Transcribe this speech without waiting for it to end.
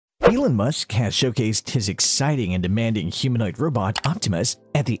Elon Musk has showcased his exciting and demanding humanoid robot Optimus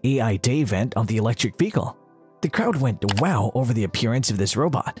at the AI Day event on the electric vehicle. The crowd went wow over the appearance of this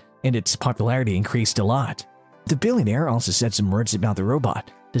robot, and its popularity increased a lot. The billionaire also said some words about the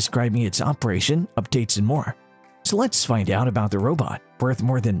robot, describing its operation, updates, and more. So let's find out about the robot, worth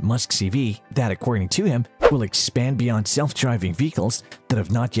more than Musk's EV, that according to him, will expand beyond self-driving vehicles that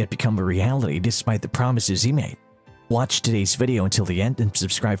have not yet become a reality despite the promises he made. Watch today's video until the end and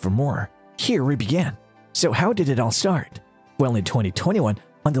subscribe for more. Here we begin. So how did it all start? Well, in 2021,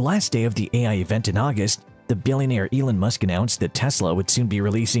 on the last day of the AI event in August, the billionaire Elon Musk announced that Tesla would soon be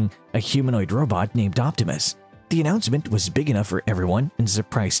releasing a humanoid robot named Optimus. The announcement was big enough for everyone and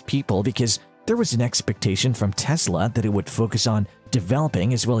surprised people because there was an expectation from Tesla that it would focus on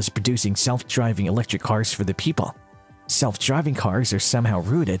developing as well as producing self-driving electric cars for the people. Self-driving cars are somehow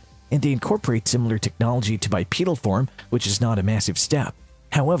rooted, and they incorporate similar technology to bipedal form, which is not a massive step.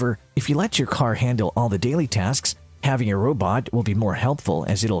 However, if you let your car handle all the daily tasks, having a robot will be more helpful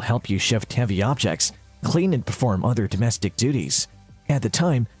as it'll help you shift heavy objects, clean and perform other domestic duties. At the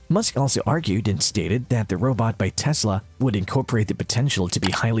time, Musk also argued and stated that the robot by Tesla would incorporate the potential to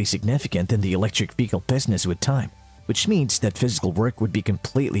be highly significant in the electric vehicle business with time, which means that physical work would be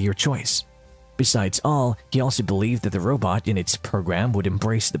completely your choice. Besides all, he also believed that the robot in its program would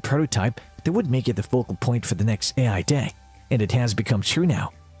embrace the prototype that would make it the focal point for the next AI Day, and it has become true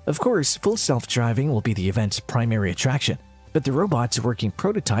now. Of course, full self-driving will be the event's primary attraction, but the robot's working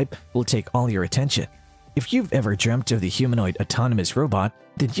prototype will take all your attention. If you've ever dreamt of the humanoid autonomous robot,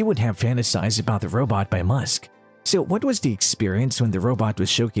 then you would have fantasized about the robot by Musk. So what was the experience when the robot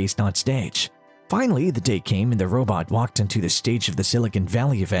was showcased on stage? Finally, the day came and the robot walked onto the stage of the Silicon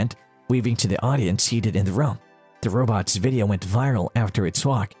Valley event, waving to the audience seated in the room. The robot's video went viral after its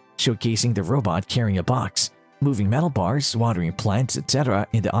walk, showcasing the robot carrying a box, moving metal bars, watering plants, etc.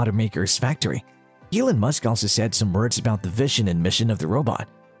 in the automaker's factory. Elon Musk also said some words about the vision and mission of the robot.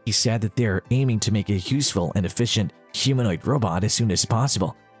 He said that they're aiming to make a useful and efficient humanoid robot as soon as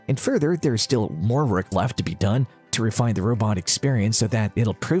possible. And further, there's still more work left to be done to refine the robot experience so that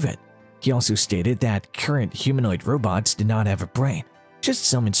it'll prove it. He also stated that current humanoid robots do not have a brain, just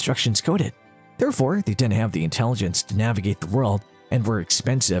some instructions coded. Therefore, they didn't have the intelligence to navigate the world and were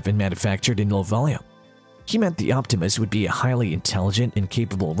expensive and manufactured in low volume. He meant the Optimus would be a highly intelligent and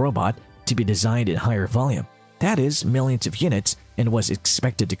capable robot to be designed in higher volume, that is, millions of units, and was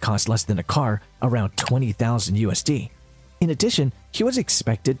expected to cost less than a car, around 20,000 USD. In addition, he was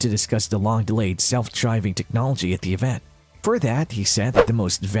expected to discuss the long-delayed self-driving technology at the event. For that, he said that the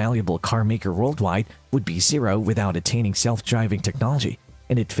most valuable car maker worldwide would be zero without attaining self-driving technology,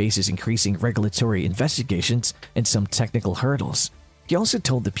 and it faces increasing regulatory investigations and some technical hurdles. He also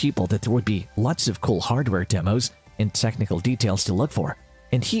told the people that there would be lots of cool hardware demos and technical details to look for,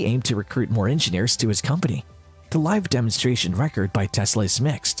 and he aimed to recruit more engineers to his company. The live demonstration record by Tesla is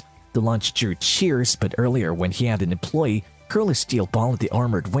mixed. The launch drew cheers, but earlier when he had an employee hurl a steel ball at the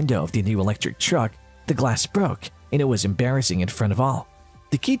armored window of the new electric truck, the glass broke, and it was embarrassing in front of all.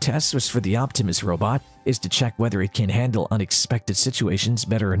 The key test was for the Optimus robot is to check whether it can handle unexpected situations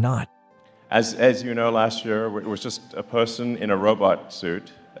better or not. As you know, last year it was just a person in a robot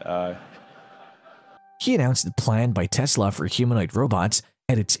suit. He announced the plan by Tesla for humanoid robots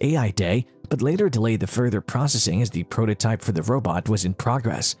at its AI Day, but later delayed the further processing as the prototype for the robot was in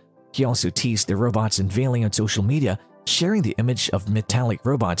progress. He also teased the robot's unveiling on social media, sharing the image of metallic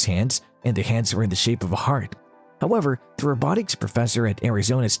robot's hands, and the hands were in the shape of a heart. However, the robotics professor at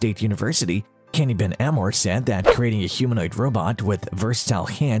Arizona State University, Kenny Ben Amor, said that creating a humanoid robot with versatile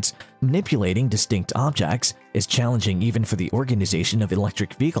hands manipulating distinct objects is challenging even for the organization of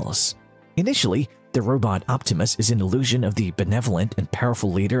electric vehicles. Initially, the robot Optimus is an illusion of the benevolent and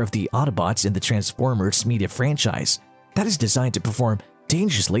powerful leader of the Autobots in the Transformers media franchise that is designed to perform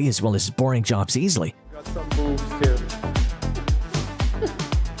dangerously as well as boring jobs easily. Got some moves too.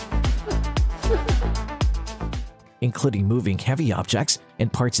 Including moving heavy objects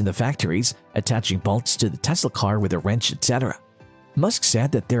and parts in the factories, attaching bolts to the Tesla car with a wrench, etc. Musk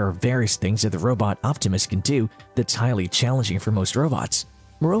said that there are various things that the robot Optimus can do that's highly challenging for most robots.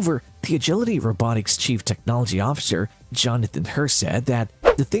 Moreover, the Agility Robotics Chief Technology Officer, Jonathan Hurst, said that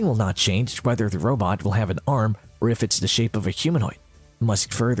the thing will not change whether the robot will have an arm or if it's the shape of a humanoid.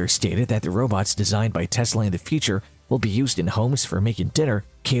 Musk further stated that the robots designed by Tesla in the future will be used in homes for making dinner,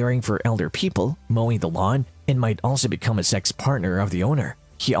 caring for elder people, mowing the lawn, and might also become a sex partner of the owner.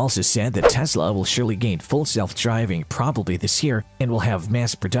 He also said that Tesla will surely gain full self-driving probably this year and will have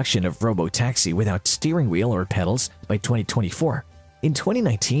mass production of robo-taxi without steering wheel or pedals by 2024. In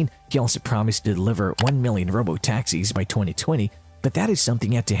 2019, he also promised to deliver 1 million robo-taxis by 2020, but that is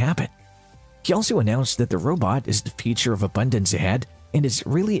something yet to happen. He also announced that the robot is the future of abundance ahead and is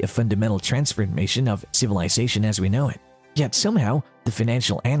really a fundamental transformation of civilization as we know it. Yet somehow, the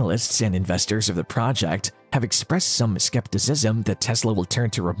financial analysts and investors of the project have expressed some skepticism that Tesla will turn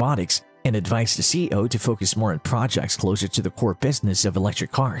to robotics and advised the CEO to focus more on projects closer to the core business of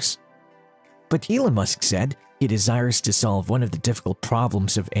electric cars. But Elon Musk said he desires to solve one of the difficult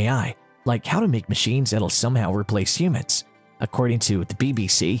problems of AI, like how to make machines that'll somehow replace humans. According to the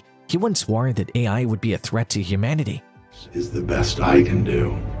BBC, he once warned that AI would be a threat to humanity. This is the best I can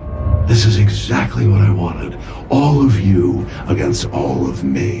do. This is exactly what I wanted. All of you against all of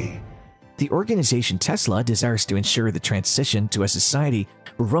me. The organization Tesla desires to ensure the transition to a society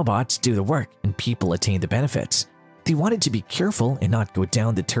where robots do the work and people attain the benefits. They wanted to be careful and not go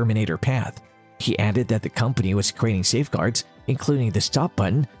down the Terminator path. He added that the company was creating safeguards, including the stop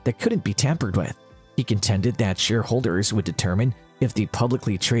button that couldn't be tampered with. He contended that shareholders would determine if the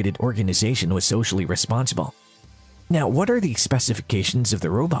publicly traded organization was socially responsible. Now, what are the specifications of the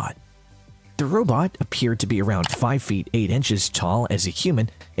robot? The robot appeared to be around 5 feet 8 inches tall as a human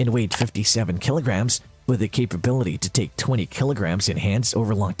and weighed 57 kilograms, with the capability to take 20 kilograms in hands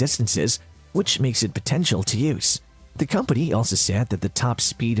over long distances, which makes it potential to use. The company also said that the top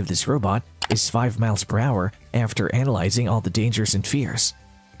speed of this robot is 5 miles per hour after analyzing all the dangers and fears.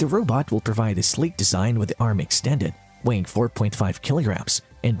 The robot will provide a sleek design with the arm extended, weighing 4.5 kilograms,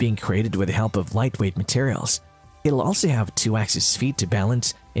 and being created with the help of lightweight materials. It'll also have 2-axis feet to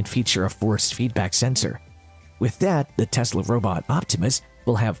balance and feature a force feedback sensor. With that, the Tesla robot Optimus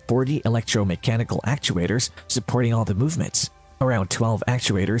will have 40 electromechanical actuators supporting all the movements. Around 12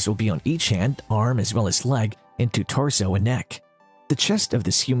 actuators will be on each hand, arm, as well as leg, into torso and neck. The chest of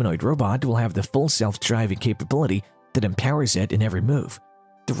this humanoid robot will have the full self-driving capability that empowers it in every move.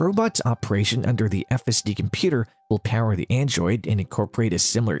 The robot's operation under the FSD computer will power the Android and incorporate a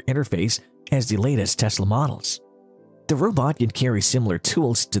similar interface as the latest Tesla models. The robot can carry similar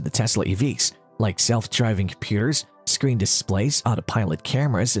tools to the Tesla EVs, like self-driving computers, screen displays, autopilot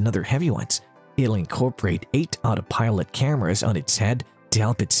cameras, and other heavy ones. It'll incorporate 8 autopilot cameras on its head to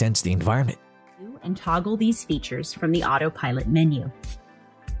help it sense the environment. And toggle these features from the autopilot menu.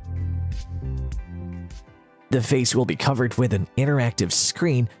 The face will be covered with an interactive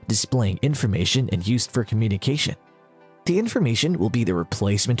screen displaying information and used for communication. The information will be the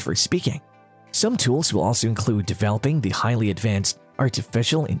replacement for speaking. Some tools will also include developing the highly advanced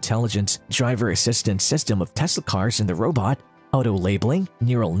artificial intelligence driver assistance system of Tesla cars and the robot, auto-labeling,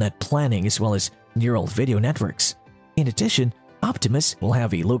 neural net planning, as well as neural video networks. In addition, Optimus will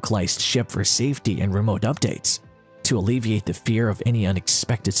have a localized chip for safety and remote updates. To alleviate the fear of any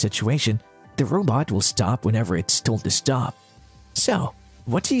unexpected situation, the robot will stop whenever it's told to stop. So,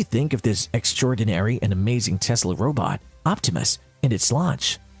 what do you think of this extraordinary and amazing Tesla robot, Optimus, and its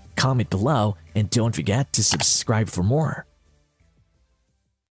launch? Comment below and don't forget to subscribe for more.